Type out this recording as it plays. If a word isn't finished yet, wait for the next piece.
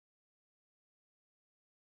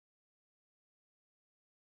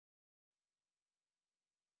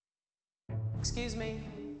Excuse me.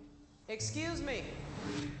 Excuse me.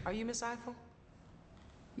 Are you Miss Eiffel?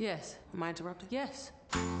 Yes. Am I interrupted? Yes.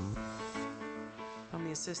 I'm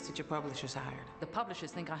the assistant your publishers hired. The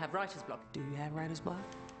publishers think I have writer's block. Do you have writer's block?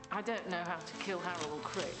 I don't know how to kill Harold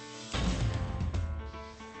Crick.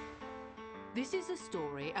 This is a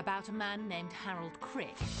story about a man named Harold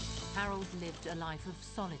Crick. Harold lived a life of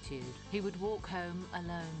solitude. He would walk home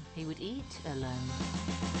alone. He would eat alone.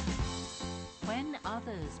 When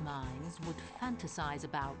others' minds would fantasize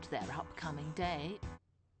about their upcoming day,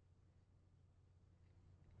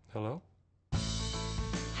 Hello?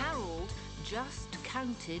 Harold just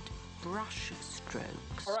counted brush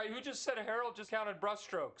strokes. All right, who just said Harold just counted brush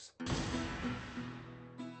strokes?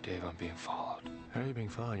 Dave, I'm being followed. How are you being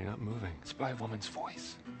followed? You're not moving. It's by a woman's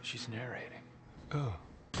voice. She's narrating. Oh.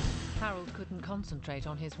 Harold couldn't concentrate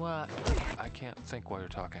on his work. I can't think while you're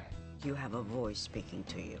talking. You have a voice speaking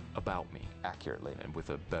to you. About me, accurately, and with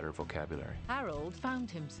a better vocabulary. Harold found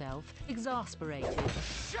himself exasperated,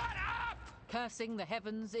 Shut up! cursing the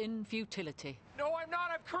heavens in futility. No, I'm not.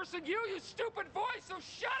 I'm cursing you, you stupid voice, so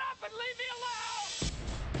shut up and leave me alone!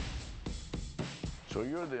 So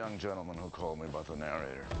you're the young gentleman who called me about the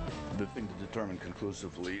narrator. The thing to determine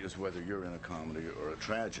conclusively is whether you're in a comedy or a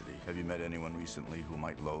tragedy. Have you met anyone recently who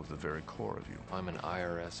might loathe the very core of you? I'm an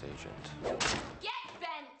IRS agent. Get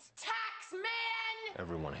bent, tax man!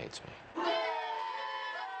 Everyone hates me.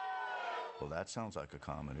 Well, that sounds like a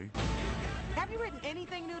comedy. Have you written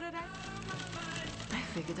anything new today? I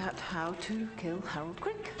figured out how to kill Harold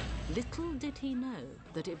Crick. Little did he know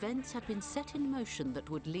that events had been set in motion that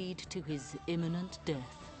would lead to his imminent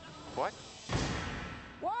death. What?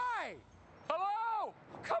 Why? Hello?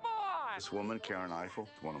 Come on! This woman, Karen Eiffel,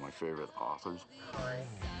 is one of my favorite authors.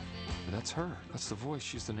 That's her. That's the voice.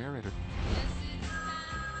 She's the narrator.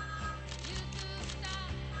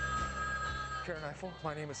 Karen Eiffel,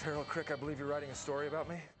 my name is Harold Crick. I believe you're writing a story about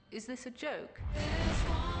me. Is this a joke?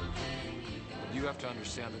 You have to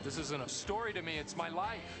understand that this isn't a story to me. It's my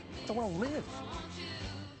life. I want to live.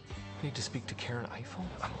 I need to speak to Karen Eiffel.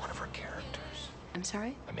 I'm one of her characters. I'm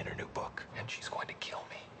sorry? I'm in her new book, and she's going to kill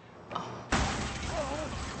me.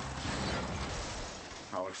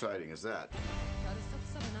 How exciting is that?